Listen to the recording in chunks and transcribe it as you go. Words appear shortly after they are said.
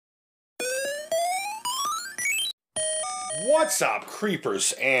What's up,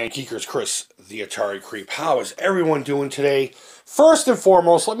 creepers and geekers? Chris, the Atari Creep. How is everyone doing today? First and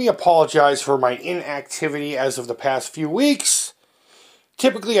foremost, let me apologize for my inactivity as of the past few weeks.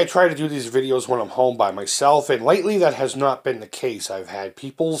 Typically, I try to do these videos when I'm home by myself, and lately that has not been the case. I've had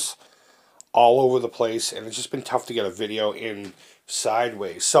peoples all over the place, and it's just been tough to get a video in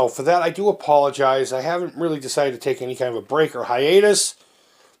sideways. So for that, I do apologize. I haven't really decided to take any kind of a break or hiatus.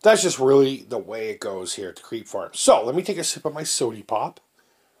 That's just really the way it goes here at the Creep Farm. So, let me take a sip of my sody pop.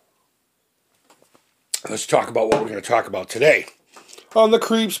 Let's talk about what we're going to talk about today on the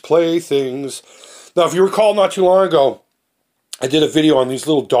Creeps Playthings. Now, if you recall, not too long ago, I did a video on these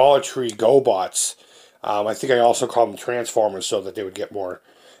little Dollar Tree GoBots. I think I also called them Transformers so that they would get more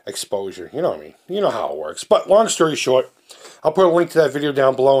exposure. You know what I mean? You know how it works. But long story short, I'll put a link to that video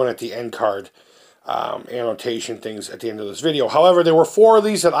down below and at the end card. Annotation things at the end of this video. However, there were 4 of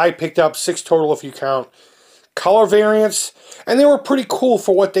these that I picked up, 6 total if you count color variants, and they were pretty cool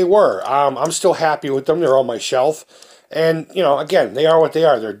for what they were. I'm still happy with them. They're on my shelf, and you know, again, they are what they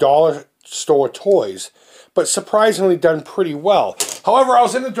are. They're dollar store toys, but surprisingly done pretty well. However, I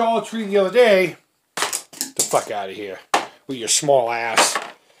was in the Dollar Tree the other day. Get the fuck out of here with your small ass,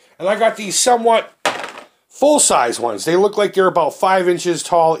 and I got these somewhat full-size ones. They look like they're about 5 inches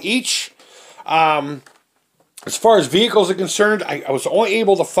tall each. As far as vehicles are concerned, I was only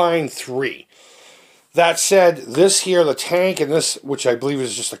able to find 3. That said, this here, the tank, and this, which I believe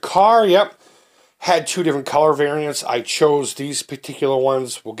is just a car, yep, had 2 different color variants. I chose these particular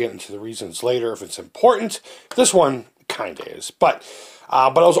ones. We'll get into the reasons later if it's important. This one kind of is, but I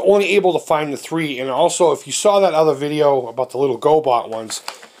was only able to find the 3. And also, if you saw that other video about the little GoBot ones,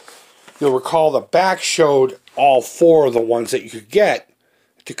 you'll recall the back showed all 4 of the ones that you could get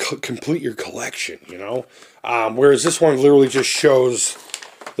to complete your collection, you know? Whereas this one literally just shows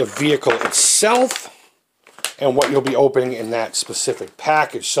the vehicle itself and what you'll be opening in that specific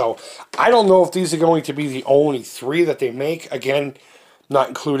package. So, I don't know if these are going to be the only 3 that they make. Again, not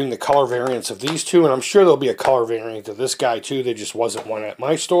including the color variants of these 2, and I'm sure there'll be a color variant of this guy too. There just wasn't one at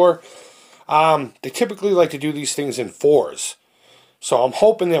my store. They typically like to do these things in 4s. So I'm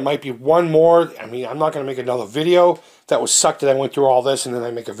hoping there might be one more. I mean, I'm not going to make another video. That was sucked that I went through all this and then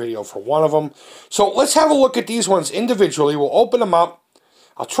I make a video for one of them. So let's have a look at these ones individually. We'll open them up.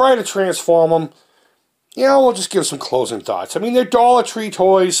 I'll try to transform them. You know, we'll just give some closing thoughts. I mean, they're Dollar Tree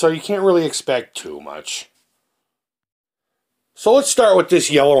toys, so you can't really expect too much. So let's start with this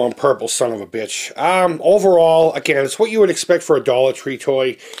yellow and purple son of a bitch. Overall, again, it's what you would expect for a Dollar Tree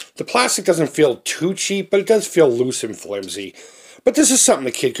toy. The plastic doesn't feel too cheap, but it does feel loose and flimsy. But this is something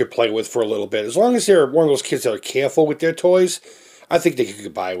a kid could play with for a little bit. As long as they're one of those kids that are careful with their toys, I think they could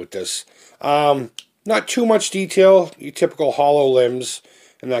get by with this. Not too much detail, your typical hollow limbs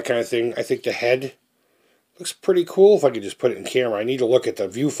and that kind of thing. I think the head looks pretty cool if I could just put it in camera. I need to look at the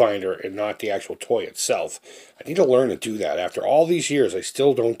viewfinder and not the actual toy itself. I need to learn to do that. After all these years, I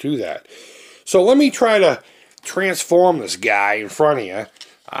still don't do that. So let me try to transform this guy in front of you.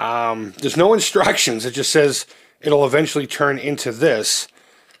 There's no instructions. It just says it'll eventually turn into this.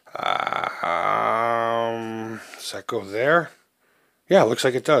 Does that go there? Yeah, it looks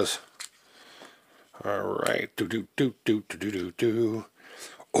like it does. Alright. Do.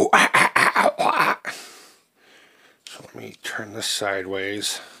 Oh, So let me turn this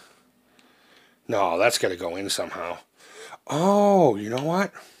sideways. No, that's got to go in somehow. Oh, you know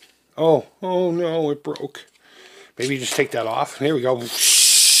what? Oh no, it broke. Maybe just take that off. There we go.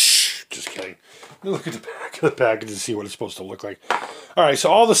 Just kidding. Let me look at the back of the package and see what it's supposed to look like. Alright, so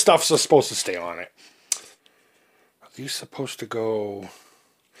all the stuff's supposed to stay on it. Are these supposed to go...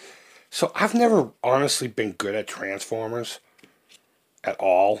 So I've never honestly been good at Transformers. At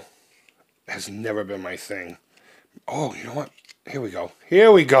all. It has never been my thing. Oh, you know what? Here we go.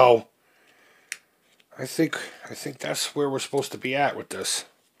 Here we go. I think that's where we're supposed to be at with this.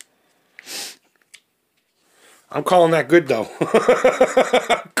 I'm calling that good, though.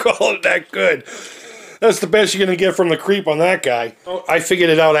 I'm calling that good. That's the best you're going to get from the Creep on that guy. Oh, I figured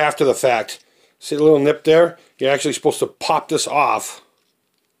it out after the fact. See the little nip there? You're actually supposed to pop this off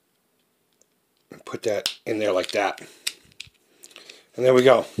and put that in there like that. And there we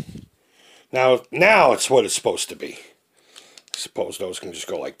go. Now it's what it's supposed to be. I suppose those can just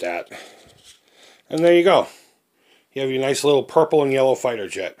go like that. And there you go. You have your nice little purple and yellow fighter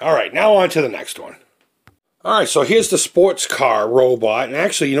jet. Alright, now on to the next one. Alright, so here's the sports car robot. And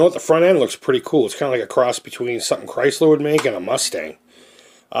actually, you know what? The front end looks pretty cool. It's kind of like a cross between something Chrysler would make and a Mustang.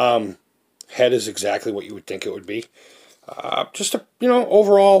 Head is exactly what you would think it would be. Just a, you know,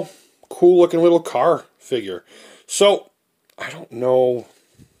 overall cool looking little car figure. So, I don't know.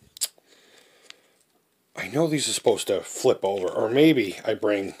 I know these are supposed to flip over, or maybe I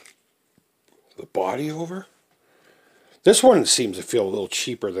bring the body over. This one seems to feel a little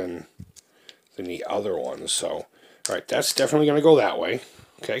cheaper than the other ones, so all right, that's definitely going to go that way.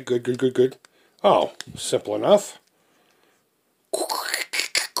 Okay, good, good, good, good. Oh, simple enough.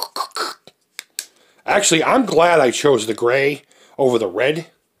 Actually, I'm glad I chose the gray over the red.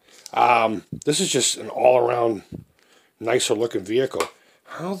 This is just an all-around nicer looking vehicle.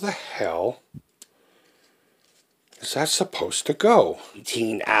 How the hell is that supposed to go?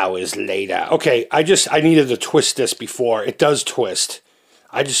 18 hours later. Okay, I needed to twist this before. It does twist.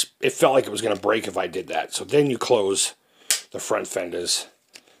 It felt like it was going to break if I did that. So then you close the front fenders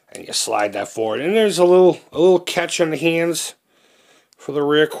and you slide that forward. And there's a little catch on the hands for the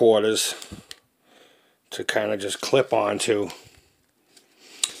rear quarters to kind of just clip onto.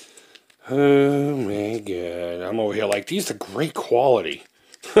 Oh my god. I'm over here like, these are great quality.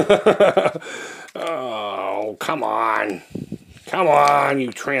 Oh, come on. Come on,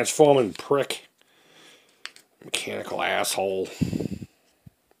 you transforming prick. Mechanical asshole.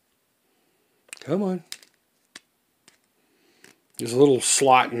 Come on. There's a little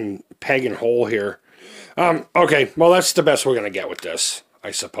slot and peg and hole here. Okay, well, that's the best we're going to get with this,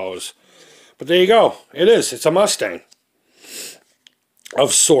 I suppose. But there you go. It is. It's a Mustang.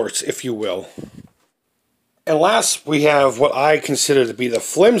 Of sorts, if you will. And last, we have what I consider to be the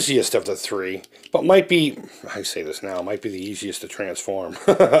flimsiest of the three, but might be, I say this now, might be the easiest to transform.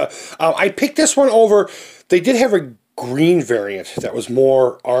 I picked this one over. They did have a green variant that was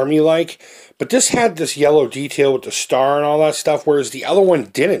more army-like, but this had this yellow detail with the star and all that stuff, whereas the other one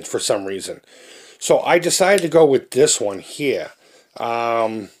didn't for some reason. So I decided to go with this one here.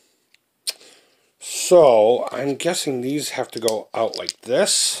 So I'm guessing these have to go out like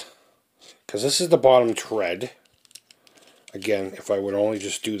this, because this is the bottom tread. Again, if I would only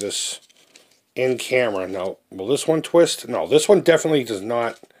just do this in camera. Now, will this one twist? No, this one definitely does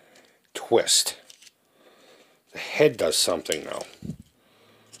not twist. The head does something though.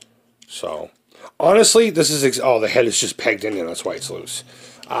 So, honestly, this is... oh, the head is just pegged in there. That's why it's loose.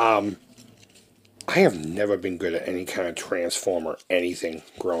 I have never been good at any kind of transformer anything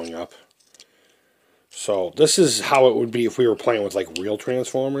growing up. So, this is how it would be if we were playing with, like, real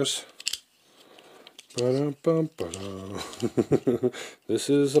Transformers. This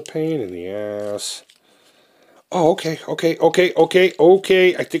is a pain in the ass. Oh, okay.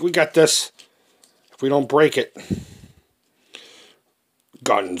 I think we got this. If we don't break it.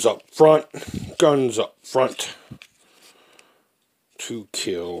 Guns up front. Guns up front. To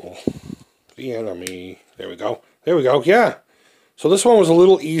kill the enemy. There we go. There we go. Yeah. So this one was a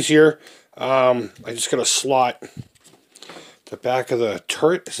little easier. I just got to slot the back of the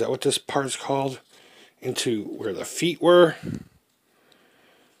turret. Is that what this part is called? Into where the feet were.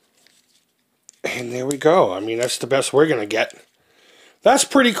 And there we go. I mean, that's the best we're going to get. That's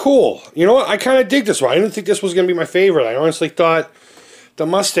pretty cool. You know what? I kind of dig this one. I didn't think this was going to be my favorite. I honestly thought the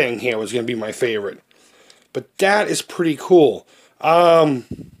Mustang here was going to be my favorite. But that is pretty cool. I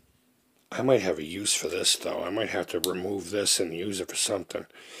might have a use for this, though. I might have to remove this and use it for something.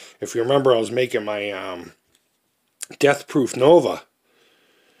 If you remember, I was making my Death-Proof Nova.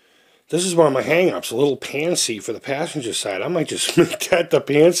 This is one of my hang-ups, a little pan seat for the passenger side. I might just make that the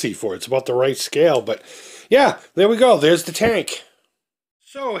pan seat for it. It's about the right scale. But, yeah, there we go. There's the tank.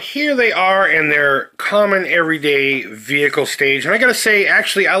 So, here they are in their common everyday vehicle stage. And I gotta say,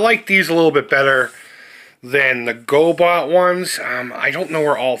 actually, I like these a little bit better than the GoBot ones. I don't know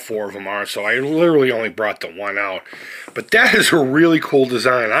where all four of them are, so I literally only brought the one out. But that is a really cool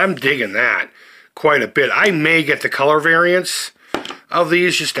design. I'm digging that quite a bit. I may get the color variants of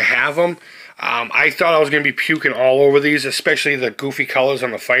these just to have them. I thought I was going to be puking all over these, especially the goofy colors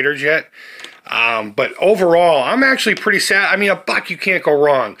on the fighter jet. But overall, I'm actually pretty sad. I mean, a buck, you can't go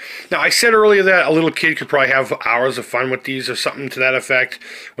wrong. Now, I said earlier that a little kid could probably have hours of fun with these or something to that effect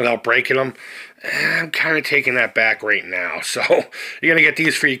without breaking them. I'm kind of taking that back right now. So, you're going to get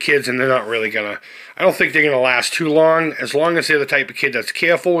these for your kids, and they're not really going to... I don't think they're going to last too long. As long as they're the type of kid that's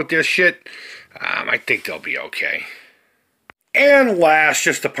careful with this shit, I think they'll be okay. And last,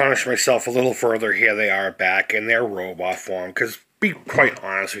 just to punish myself a little further, here they are back in their robot form. Because, be quite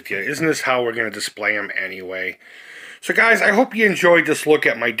honest with you, isn't this how we're going to display them anyway? So guys, I hope you enjoyed this look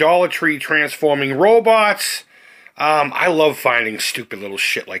at my Dollar Tree transforming robots. I love finding stupid little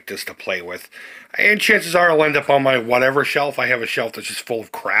shit like this to play with. And chances are I'll end up on my whatever shelf. I have a shelf that's just full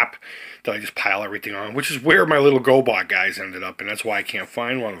of crap that I just pile everything on. Which is where my little GoBot guys ended up. And that's why I can't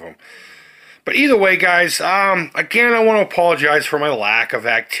find one of them. But either way, guys, again, I want to apologize for my lack of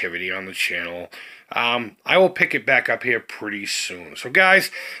activity on the channel. I will pick it back up here pretty soon. So,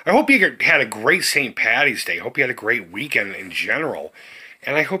 guys, I hope you had a great St. Patty's Day. I hope you had a great weekend in general.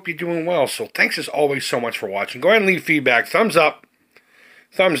 And I hope you're doing well. So, thanks as always so much for watching. Go ahead and leave feedback. Thumbs up,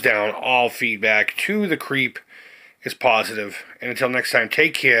 thumbs down. All feedback to the Creep is positive. And until next time,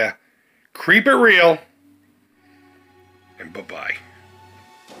 take care. Creep it real. And bye-bye.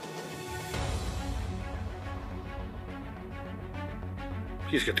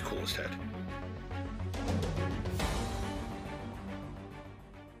 He's got the coolest head.